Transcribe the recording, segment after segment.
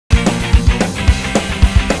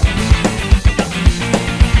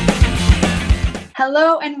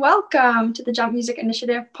Hello and welcome to the Jump Music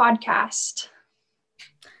Initiative podcast.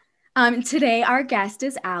 Today, our guest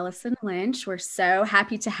is Allison Lynch. We're so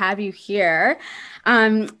happy to have you here.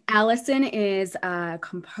 Allison is a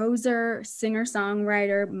composer,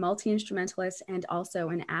 singer-songwriter, multi-instrumentalist, and also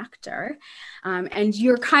an actor. And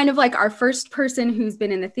you're kind of like our first person who's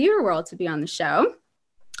been in the theater world to be on the show.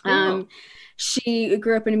 Cool. She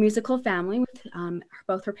grew up in a musical family with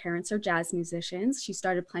both her parents are jazz musicians. She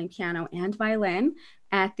started playing piano and violin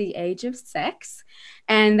at the age of 6,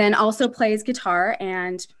 and then also plays guitar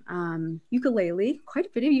and ukulele, quite a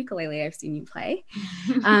bit of ukulele I've seen you play.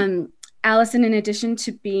 Allison, in addition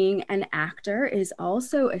to being an actor, is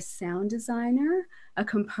also a sound designer, a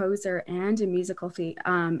composer, and a musical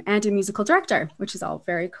director, which is all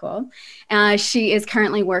very cool. She is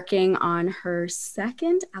currently working on her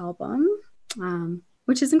second album,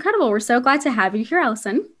 which is incredible. We're so glad to have you here,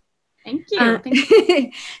 Allison. Thank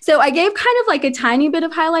you. So I gave kind of like a tiny bit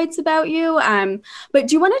of highlights about you, but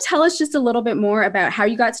do you want to tell us just a little bit more about how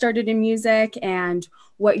you got started in music and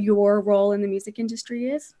what your role in the music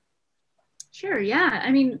industry is? Sure, yeah.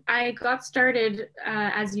 I mean, I got started,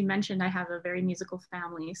 as you mentioned, I have a very musical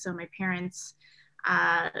family. So my parents,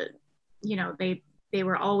 they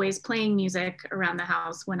were always playing music around the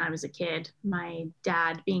house when I was a kid. My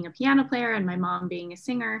dad being a piano player and my mom being a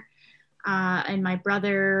singer. And my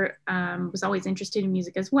brother was always interested in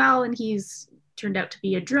music as well. And he's turned out to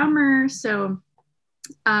be a drummer. So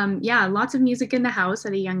yeah, lots of music in the house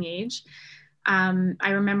at a young age. I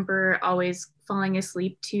remember always falling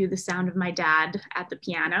asleep to the sound of my dad at the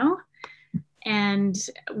piano. And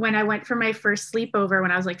when I went for my first sleepover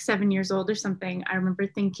when I was like 7 years old or something, I remember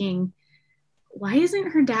thinking, why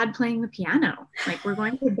isn't her dad playing the piano? Like, we're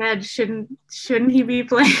going to bed, shouldn't he be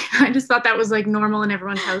playing? I just thought that was like normal in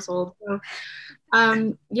everyone's household. So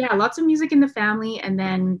yeah, lots of music in the family, and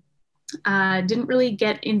then didn't really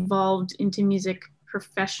get involved into music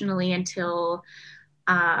professionally until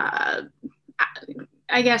I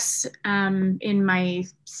guess in my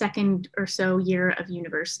second or so year of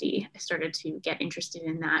university, I started to get interested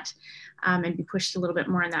in that and be pushed a little bit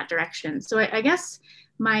more in that direction. So I guess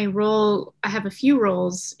my role, I have a few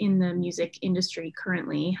roles in the music industry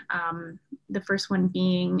currently. The first one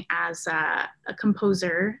being as a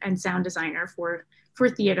composer and sound designer for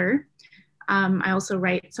theater. I also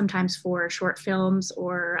write sometimes for short films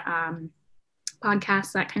or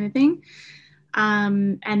podcasts, that kind of thing.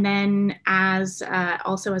 And then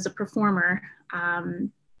also as a performer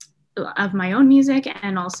of my own music,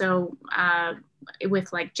 and also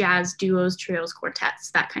with like jazz duos, trios,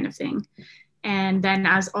 quartets, that kind of thing. And then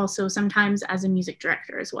also sometimes as a music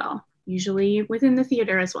director as well, usually within the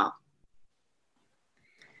theater as well.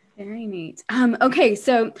 Very neat. Okay,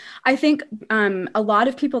 so I think a lot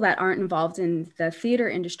of people that aren't involved in the theater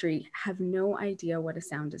industry have no idea what a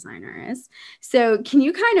sound designer is. So can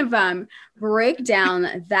you kind of break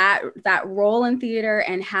down that role in theater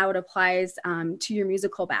and how it applies to your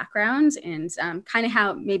musical background and kind of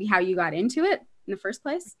how you got into it in the first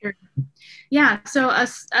place? Sure. Yeah, so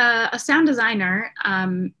a sound designer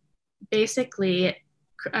basically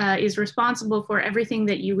is responsible for everything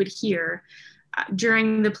that you would hear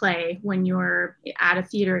during the play when you're at a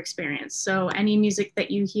theater experience. So any music that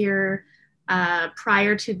you hear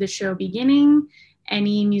prior to the show beginning,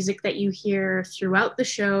 any music that you hear throughout the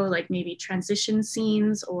show, like maybe transition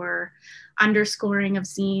scenes or underscoring of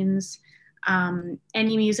scenes,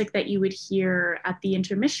 any music that you would hear at the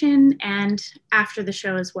intermission and after the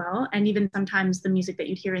show as well, and even sometimes the music that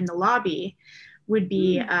you'd hear in the lobby would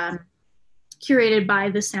be curated by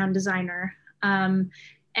the sound designer.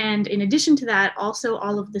 And in addition to that, also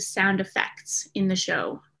all of the sound effects in the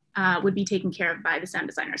show would be taken care of by the sound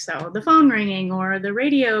designer. So the phone ringing or the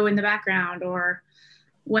radio in the background or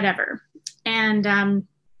whatever. And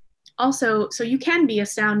also, so you can be a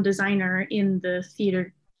sound designer in the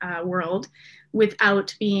theater world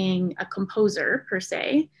without being a composer per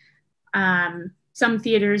se. Some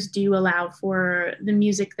theaters do allow for the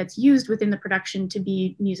music that's used within the production to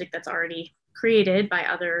be music that's already created by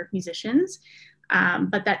other musicians.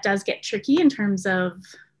 But that does get tricky in terms of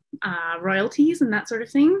royalties and that sort of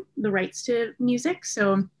thing, the rights to music.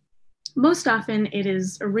 So most often it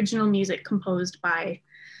is original music composed by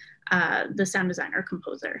the sound designer or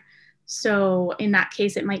composer. So in that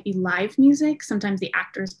case, it might be live music. Sometimes the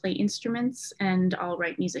actors play instruments and I'll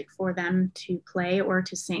write music for them to play or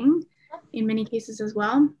to sing in many cases as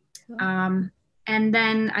well. And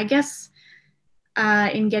then I guess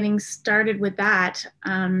in getting started with that,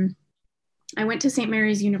 I went to St.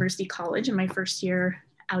 Mary's University College in my first year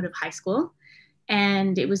out of high school.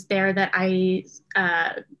 And it was there that I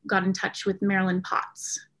got in touch with Marilyn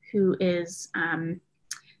Potts, who is,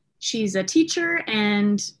 she's a teacher,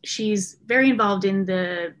 and she's very involved in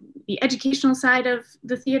the educational side of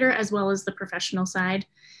the theater as well as the professional side,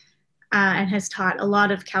 and has taught a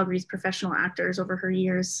lot of Calgary's professional actors over her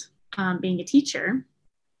years being a teacher.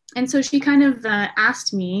 And so she kind of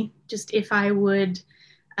asked me just if I would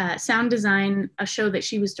sound design a show that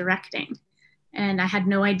she was directing. And I had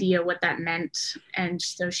no idea what that meant. And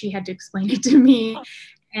so she had to explain it to me.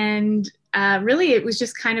 And really, it was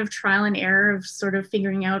just kind of trial and error of sort of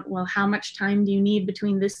figuring out, well, how much time do you need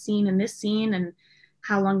between this scene and this scene? And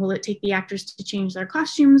how long will it take the actors to change their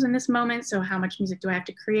costumes in this moment? So how much music do I have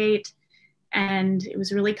to create? And it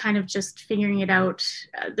was really kind of just figuring it out.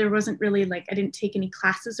 There wasn't really like, I didn't take any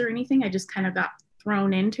classes or anything. I just kind of got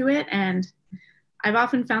thrown into it. And I've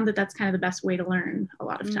often found that that's kind of the best way to learn a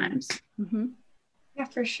lot of times. Mm-hmm. Yeah,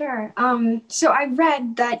 for sure. So I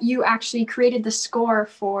read that you actually created the score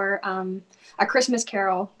for A Christmas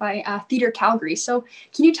Carol by Theatre Calgary. So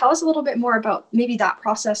can you tell us a little bit more about maybe that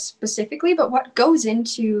process specifically, but what goes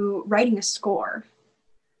into writing a score?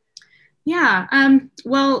 Yeah,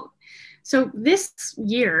 well, so this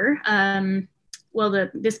year,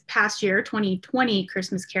 this past year, 2020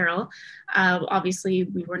 Christmas Carol, obviously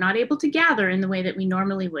we were not able to gather in the way that we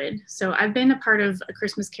normally would. So I've been a part of A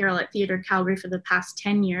Christmas Carol at Theatre Calgary for the past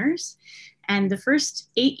 10 years. And the first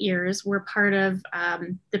 8 years were part of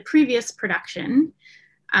the previous production.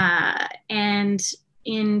 And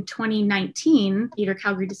in 2019, Theatre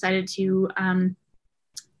Calgary decided to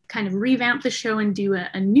kind of revamp the show and do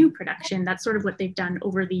a new production. That's sort of what they've done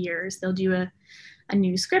over the years. They'll do a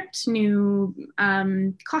new script, new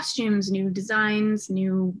costumes, new designs,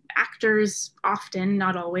 new actors, often,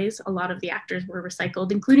 not always. A lot of the actors were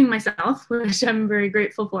recycled, including myself, which I'm very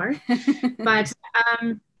grateful for. But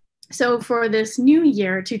so for this new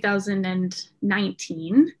year,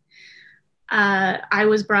 2019, I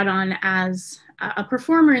was brought on as a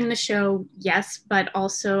performer in the show, yes, but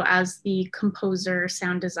also as the composer,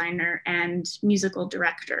 sound designer, and musical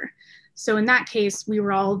director. So in that case, we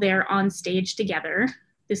were all there on stage together.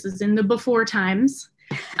 This is in the before times.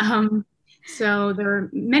 So there were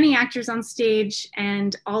many actors on stage,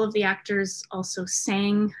 and all of the actors also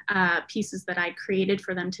sang pieces that I created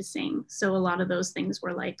for them to sing. So a lot of those things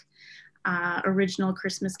were like original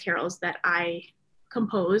Christmas carols that I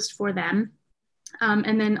composed for them.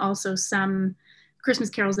 And then also some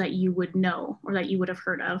Christmas carols that you would know or that you would have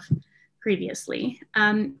heard of previously.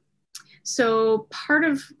 So part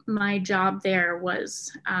of my job there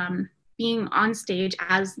was being on stage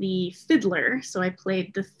as the fiddler. So I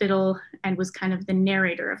played the fiddle and was kind of the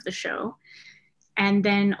narrator of the show. And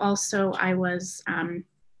then also I was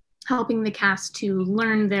helping the cast to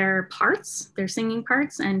learn their parts, their singing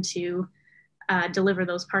parts, and to deliver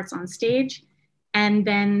those parts on stage. And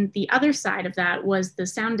then the other side of that was the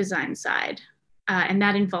sound design side. And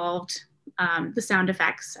that involved the sound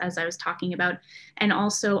effects, as I was talking about, and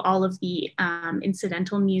also all of the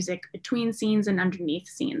incidental music between scenes and underneath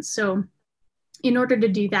scenes. So in order to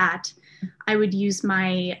do that, I would use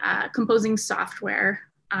my composing software.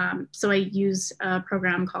 So I use a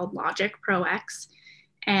program called Logic Pro X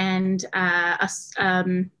and a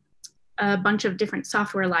bunch of different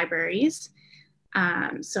software libraries.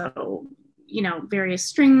 So, you know, various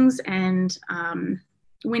strings and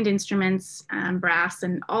wind instruments, brass,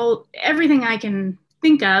 and everything I can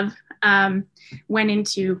think of went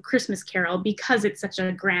into Christmas Carol because it's such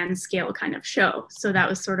a grand scale kind of show. So that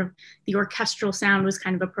was sort of, the orchestral sound was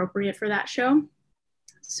kind of appropriate for that show.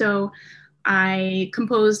 So I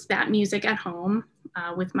composed that music at home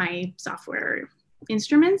with my software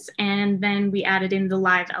instruments, and then we added in the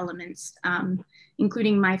live elements,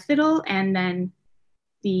 including my fiddle, and then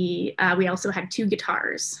we also had 2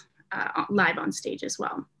 guitars live on stage as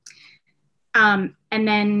well. And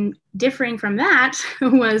then differing from that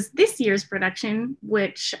was this year's production,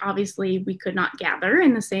 which obviously we could not gather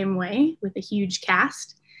in the same way with a huge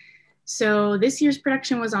cast. So this year's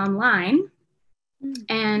production was online.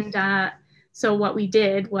 And so what we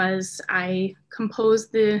did was I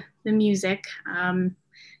composed the music.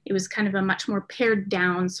 It was kind of a much more pared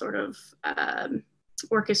down sort of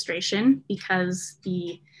orchestration because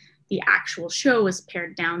the actual show was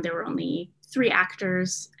pared down. There were only 3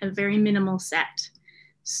 actors, a very minimal set.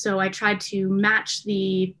 So I tried to match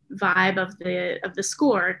the vibe of the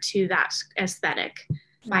score to that aesthetic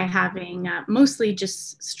by having mostly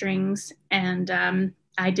just strings, and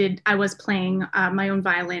I was playing my own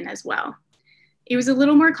violin as well. It was a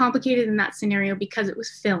little more complicated in that scenario because it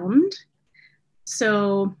was filmed.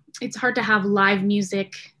 So it's hard to have live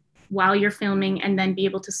music while you're filming and then be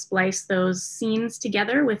able to splice those scenes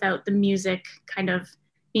together without the music kind of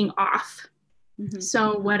being off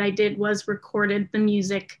So what I did was recorded the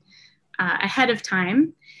music ahead of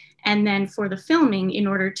time. And then for the filming, in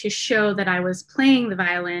order to show that I was playing the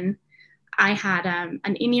violin, I had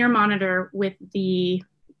an in-ear monitor with the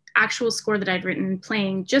actual score that I'd written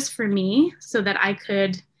playing just for me, so that I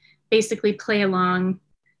could basically play along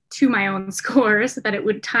to my own score so that it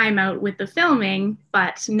would time out with the filming,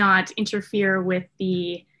 but not interfere with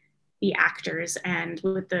the actors and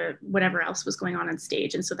with the whatever else was going on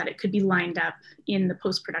stage, and so that it could be lined up in the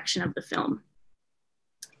post-production of the film.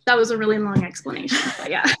 That was a really long explanation, but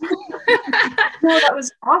yeah. No, that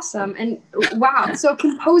was awesome. And wow, so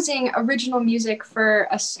composing original music for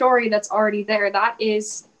a story that's already there, that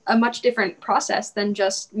is a much different process than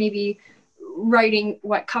just maybe writing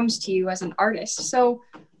what comes to you as an artist. So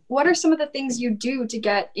what are some of the things you do to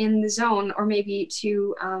get in the zone, or maybe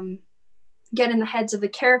to get in the heads of the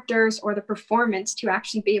characters or the performance to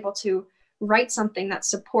actually be able to write something that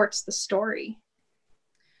supports the story?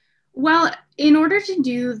 Well, in order to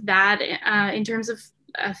do that, in terms of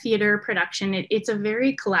theater production, it's a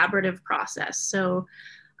very collaborative process. So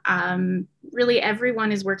really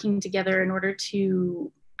everyone is working together in order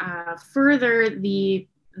to further the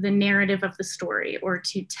narrative of the story, or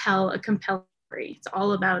to tell a compelling story. It's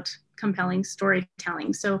all about compelling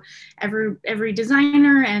storytelling. So every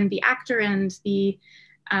designer and the actor and the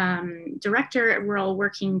director, we're all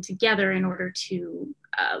working together in order to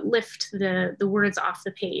lift the words off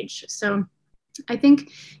the page. So I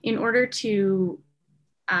think in order to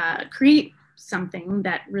create something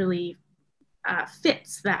that really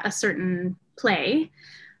fits a certain play,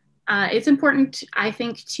 it's important, I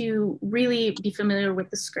think, to really be familiar with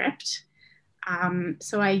the script.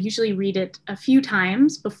 So I usually read it a few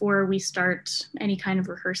times before we start any kind of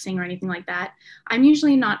rehearsing or anything like that. I'm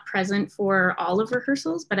usually not present for all of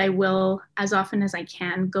rehearsals, but I will, as often as I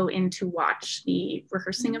can, go in to watch the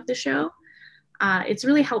rehearsing of the show. It's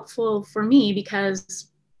really helpful for me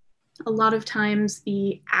because a lot of times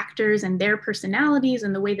the actors and their personalities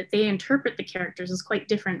and the way that they interpret the characters is quite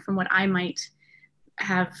different from what I might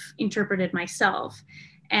have interpreted myself.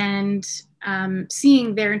 And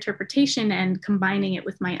seeing their interpretation and combining it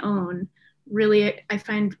with my own, really, I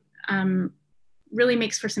find really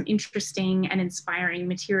makes for some interesting and inspiring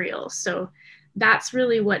material. So that's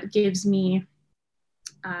really what gives me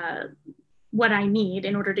what I need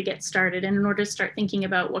in order to get started, and in order to start thinking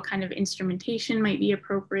about what kind of instrumentation might be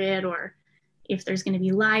appropriate, or if there's going to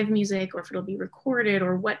be live music, or if it'll be recorded,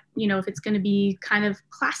 or what, you know, if it's going to be kind of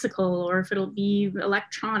classical, or if it'll be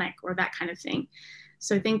electronic, or that kind of thing.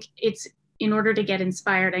 So I think it's, in order to get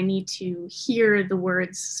inspired, I need to hear the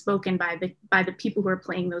words spoken by the people who are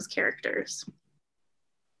playing those characters.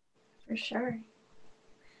 For sure.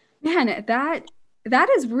 Man, that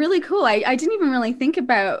is really cool. I didn't even really think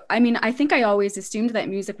about, I mean, I think I always assumed that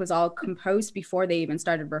music was all composed before they even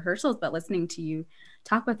started rehearsals, but listening to you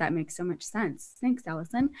talk about that makes so much sense. Thanks,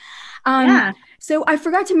 Allison. Yeah. So I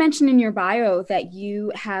forgot to mention in your bio that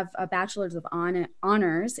you have a bachelor's of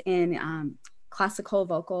honors in classical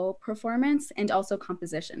vocal performance and also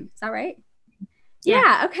composition. Is that right?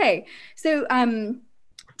 Yeah. Okay. So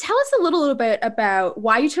tell us a little bit about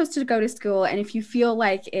why you chose to go to school, and if you feel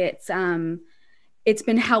like it's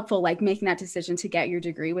been helpful, like making that decision to get your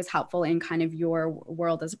degree was helpful in kind of your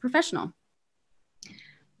world as a professional.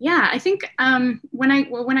 Yeah, I think when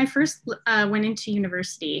I first went into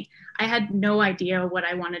university, I had no idea what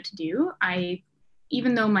I wanted to do.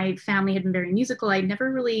 Even though my family had been very musical, I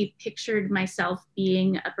never really pictured myself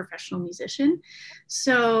being a professional musician.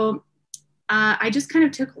 So I just kind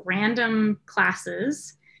of took random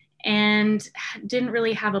classes and didn't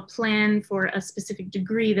really have a plan for a specific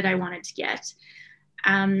degree that I wanted to get.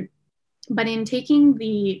 But in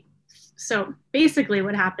taking so basically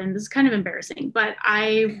what happened, this is kind of embarrassing, but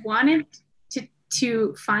I wanted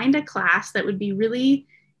to find a class that would be really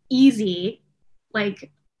easy, like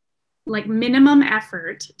minimum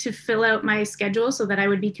effort to fill out my schedule so that I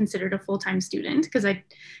would be considered a full-time student, because I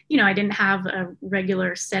didn't have a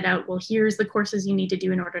regular set out, well, here's the courses you need to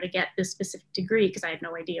do in order to get this specific degree, because I had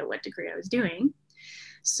no idea what degree I was doing.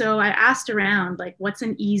 So I asked around, like, what's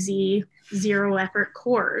an easy zero effort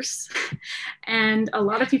course? And a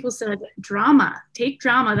lot of people said, drama, take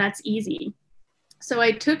drama, that's easy. So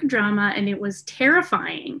I took drama, and it was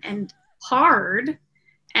terrifying and hard.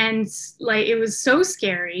 And like, it was so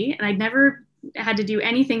scary, and I'd never had to do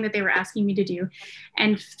anything that they were asking me to do.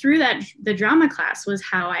 And through that, the drama class was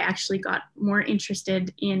how I actually got more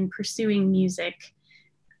interested in pursuing music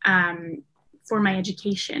for my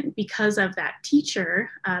education, because of that teacher,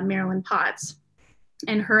 Marilyn Potts,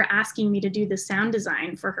 and her asking me to do the sound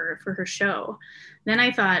design for her show. Then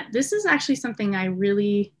I thought, this is actually something I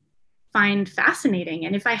really find fascinating.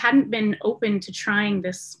 And if I hadn't been open to trying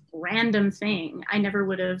this random thing, I never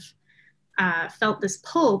would have felt this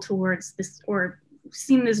pull towards this, or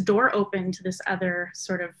seen this door open to this other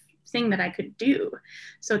sort of thing that I could do.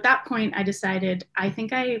 So at that point, I decided, I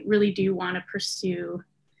think I really do want to pursue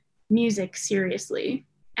music seriously.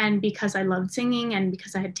 And because I loved singing, and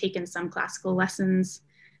because I had taken some classical lessons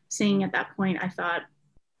singing at that point, I thought,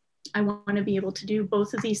 I want to be able to do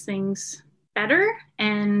both of these things better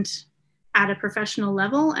and at a professional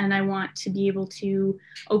level. And I want to be able to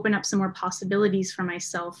open up some more possibilities for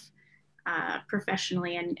myself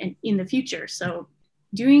professionally and in the future. So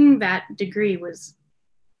doing that degree was,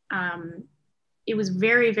 it was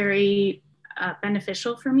very, very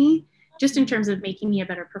beneficial for me, just in terms of making me a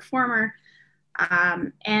better performer,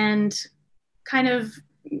 and kind of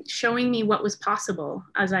showing me what was possible,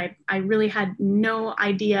 as I really had no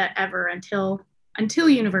idea ever until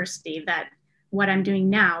university that what I'm doing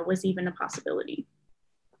now was even a possibility.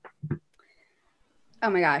 Oh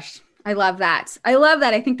my gosh. I love that. I love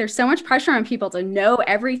that. I think there's so much pressure on people to know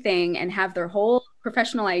everything and have their whole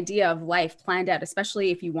professional idea of life planned out, especially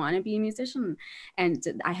if you want to be a musician. And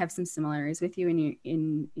I have some similarities with you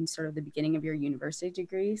in sort of the beginning of your university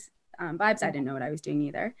degrees. Vibes, I didn't know what I was doing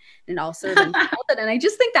either. And also then felt it. And I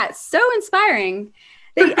just think that's so inspiring.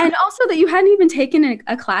 And also that you hadn't even taken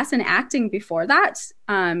a class in acting before that.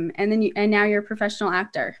 And now you're a professional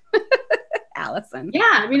actor. Allison. Yeah,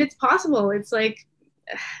 I mean, it's possible. It's like,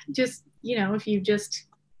 just, you know, if you just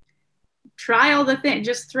try all the things,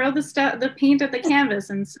 just throw the paint at the canvas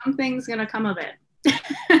and something's going to come of it.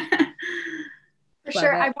 For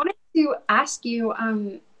sure. I wanted to ask you,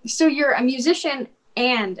 so you're a musician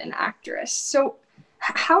and an actress. So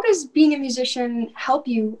how does being a musician help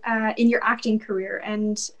you in your acting career,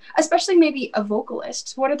 and especially maybe a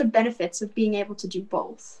vocalist? What are the benefits of being able to do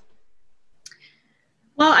both?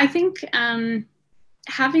 Well, I think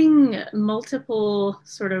having multiple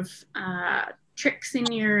sort of tricks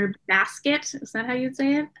in your basket, is that how you'd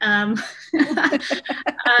say it?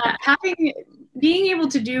 Being able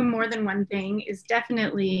to do more than one thing is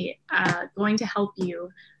definitely going to help you,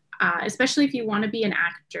 especially if you want to be an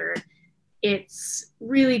actor. It's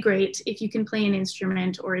really great if you can play an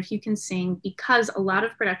instrument or if you can sing, because a lot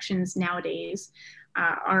of productions nowadays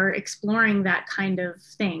are exploring that kind of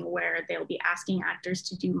thing where they'll be asking actors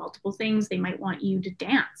to do multiple things. They might want you to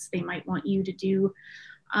dance. They might want you to do,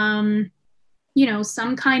 you know,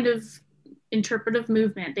 some kind of interpretive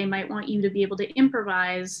movement. They might want you to be able to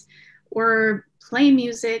improvise or play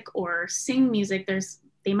music or sing music.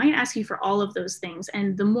 They might ask you for all of those things.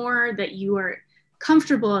 And the more that you are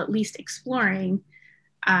comfortable at least exploring,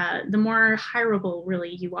 the more hireable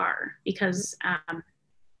really you are, because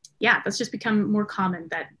yeah, that's just become more common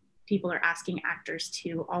that people are asking actors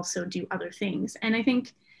to also do other things. And I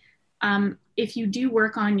think if you do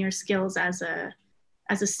work on your skills as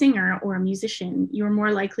a singer or a musician, you're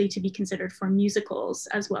more likely to be considered for musicals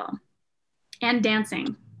as well, and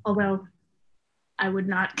dancing, although I would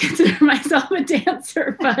not consider myself a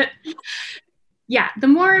dancer, but yeah, the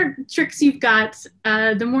more tricks you've got,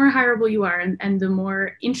 the more hireable you are, and the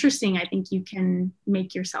more interesting I think you can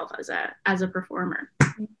make yourself as a performer.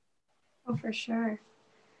 Oh, for sure.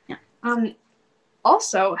 Yeah.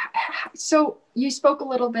 Also, so you spoke a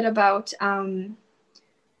little bit about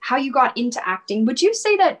how you got into acting. Would you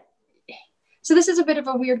say that, so this is a bit of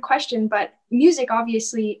a weird question, but music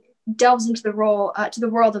obviously delves into the role, to the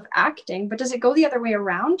world of acting, but does it go the other way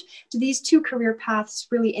around? Do these two career paths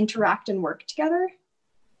really interact and work together?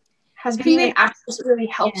 Has being an actress really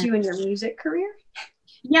helped you in your music career?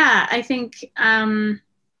 Yeah, I think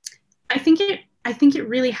it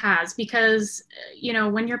really has, because, you know,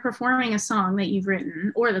 when you're performing a song that you've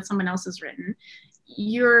written or that someone else has written,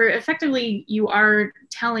 you are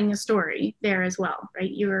telling a story there as well, right?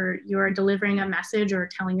 You're delivering a message or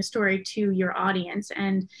telling a story to your audience,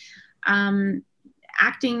 and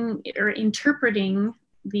acting or interpreting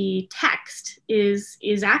the text is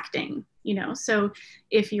acting, you know. So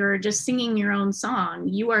if you're just singing your own song,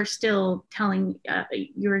 you are still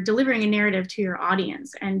you're delivering a narrative to your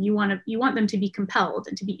audience, and you want them to be compelled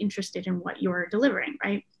and to be interested in what you're delivering,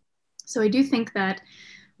 right? So I do think that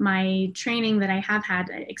my training that I have had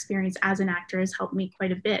experience as an actor has helped me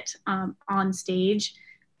quite a bit on stage,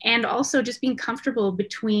 and also just being comfortable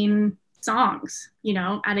between songs, you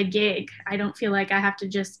know, at a gig. I don't feel like I have to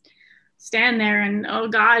just stand there and, oh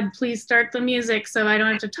God, please start the music so I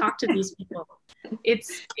don't have to talk to these people.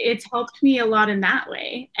 It's helped me a lot in that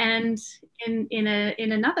way. And in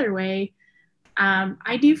another way,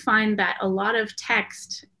 I do find that a lot of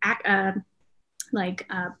text,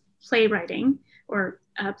 playwriting or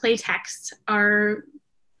play texts are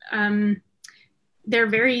they're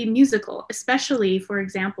very musical, especially, for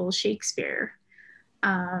example, Shakespeare.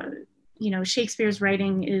 Shakespeare's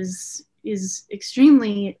writing is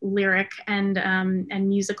extremely lyric and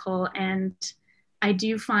musical, and I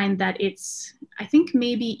do find that it's, I think,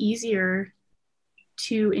 maybe easier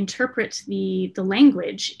to interpret the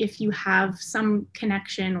language if you have some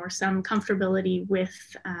connection or some comfortability with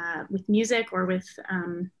music, or with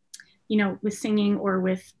with singing, or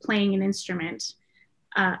with playing an instrument.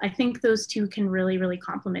 I think those two can really, really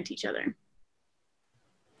complement each other.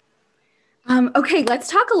 Okay, let's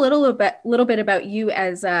talk a little bit about you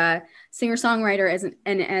as a singer-songwriter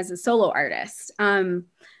and as a solo artist.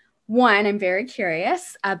 One, I'm very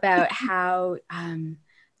curious about how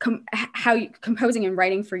composing and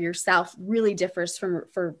writing for yourself really differs from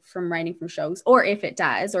writing from shows, or if it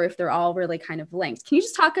does, or if they're all really kind of linked. Can you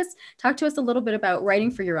just talk to us a little bit about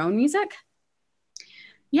writing for your own music?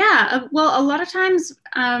 Yeah, well, a lot of times,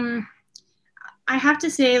 I have to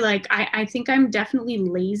say, like, I think I'm definitely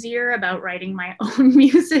lazier about writing my own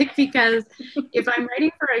music, because if I'm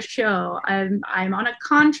writing for a show, I'm on a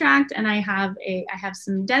contract, and I have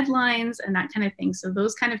some deadlines and that kind of thing. So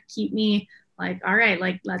those kind of keep me like, all right,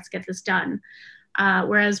 like, let's get this done.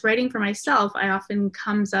 Whereas writing for myself, I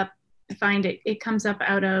find it comes up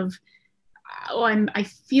out of, I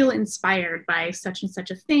feel inspired by such and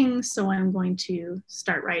such a thing, so I'm going to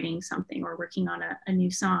start writing something or working on a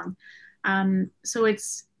new song. So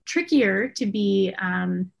it's trickier to be,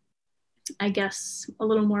 I guess, a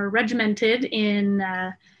little more regimented in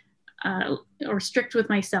or strict with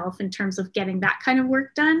myself in terms of getting that kind of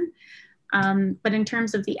work done. But in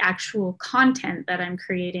terms of the actual content that I'm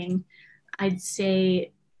creating, I'd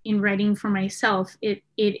say in writing for myself, it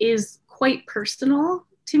is quite personal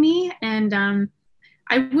to me. And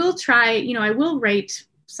I will write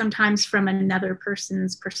sometimes from another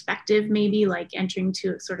person's perspective, maybe like entering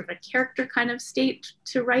to sort of a character kind of state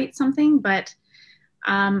to write something. But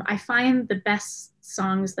I find the best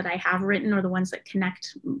songs that I have written, or the ones that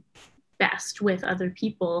connect best with other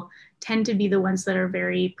people, tend to be the ones that are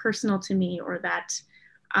very personal to me, or that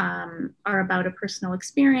are about a personal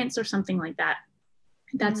experience or something like that.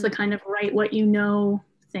 That's the kind of write what you know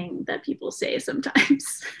thing that people say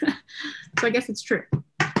sometimes. So I guess it's true.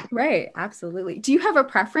 Right, absolutely. Do you have a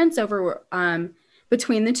preference over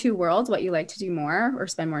between the two worlds, what you like to do more or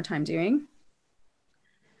spend more time doing?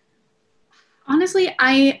 Honestly,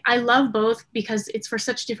 I love both, because it's for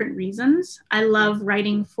such different reasons. I love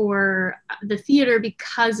writing for the theater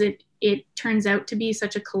because it turns out to be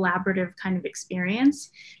such a collaborative kind of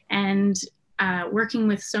experience, and working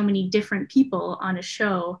with so many different people on a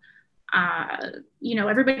show,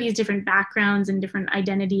 everybody's different backgrounds and different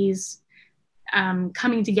identities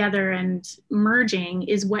coming together and merging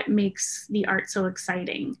is what makes the art so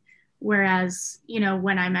exciting. Whereas,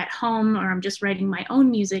 when I'm at home or I'm just writing my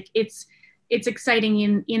own music, it's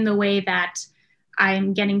exciting in the way that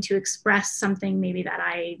I'm getting to express something maybe that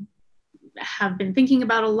I have been thinking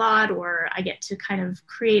about a lot, or I get to kind of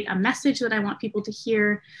create a message that I want people to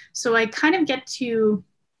hear. So I kind of get to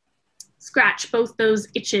scratch both those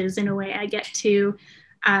itches in a way. I get to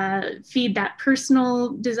feed that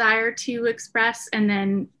personal desire to express, and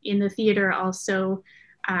then in the theater also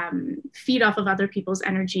feed off of other people's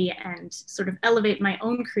energy and sort of elevate my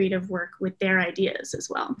own creative work with their ideas as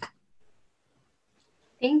well.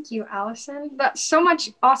 Thank you, Allison. That's so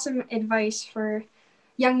much awesome advice for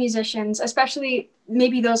young musicians, especially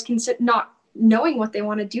maybe those not knowing what they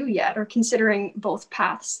want to do yet, or considering both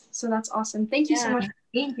paths. So that's awesome. Thank you so much for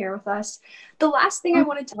being here with us. The last thing I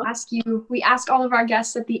wanted to ask you, we ask all of our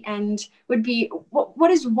guests at the end, would be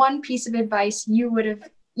what is one piece of advice you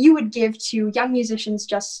would give to young musicians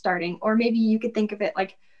just starting? Or maybe you could think of it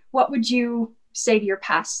like, what would you say to your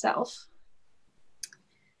past self?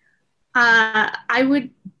 I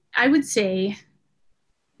would say,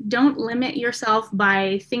 don't limit yourself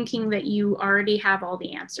by thinking that you already have all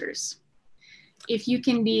the answers. If you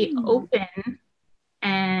can be open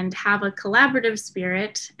and have a collaborative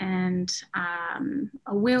spirit and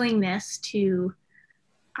a willingness to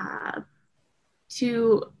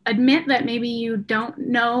admit that maybe you don't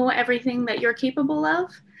know everything that you're capable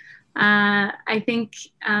of, I think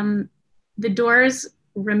the doors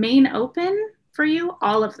remain open for you,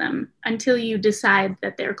 all of them, until you decide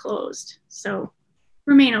that they're closed. So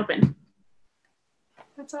remain open.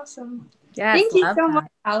 That's awesome. Yes, thank you so much,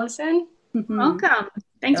 Allison. Welcome.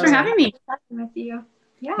 Thanks for having me. With you.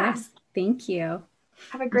 Yeah. Yes, thank you.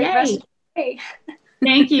 Have a great rest of the day.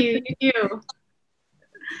 Thank you. You too.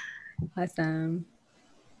 Awesome.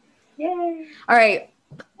 Yay. All right.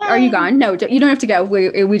 Are you gone? No, you don't have to go.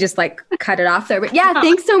 We just like cut it off there. But yeah,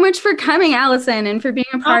 thanks so much for coming, Allison, and for being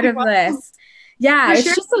a part of this. Yeah, it's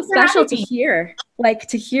just so special to hear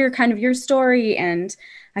kind of your story. And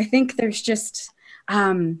I think there's just,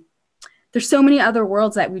 there's so many other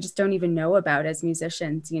worlds that we just don't even know about as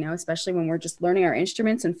musicians, you know, especially when we're just learning our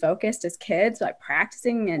instruments and focused as kids, like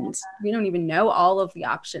practicing, and we don't even know all of the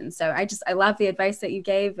options. So I love the advice that you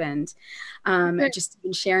gave, and just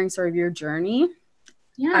in sharing sort of your journey.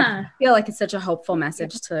 Yeah. I feel like it's such a hopeful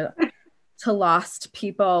message to lost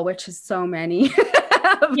people, which is so many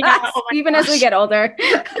of us, even as we get older.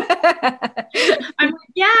 I'm like,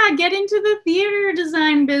 yeah, get into the theater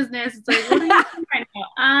design business. It's like, what are you doing right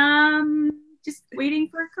now? Just waiting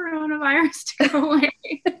for coronavirus to go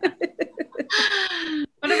away.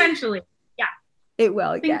 But eventually, yeah. It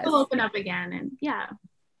will, Things will open up again, and yeah.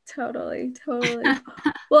 Totally.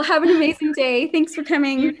 Well, have an amazing day. Thanks for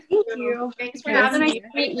coming. Thank you. Thanks for having me. Nice to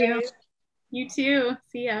meet you. You too.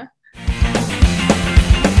 See ya.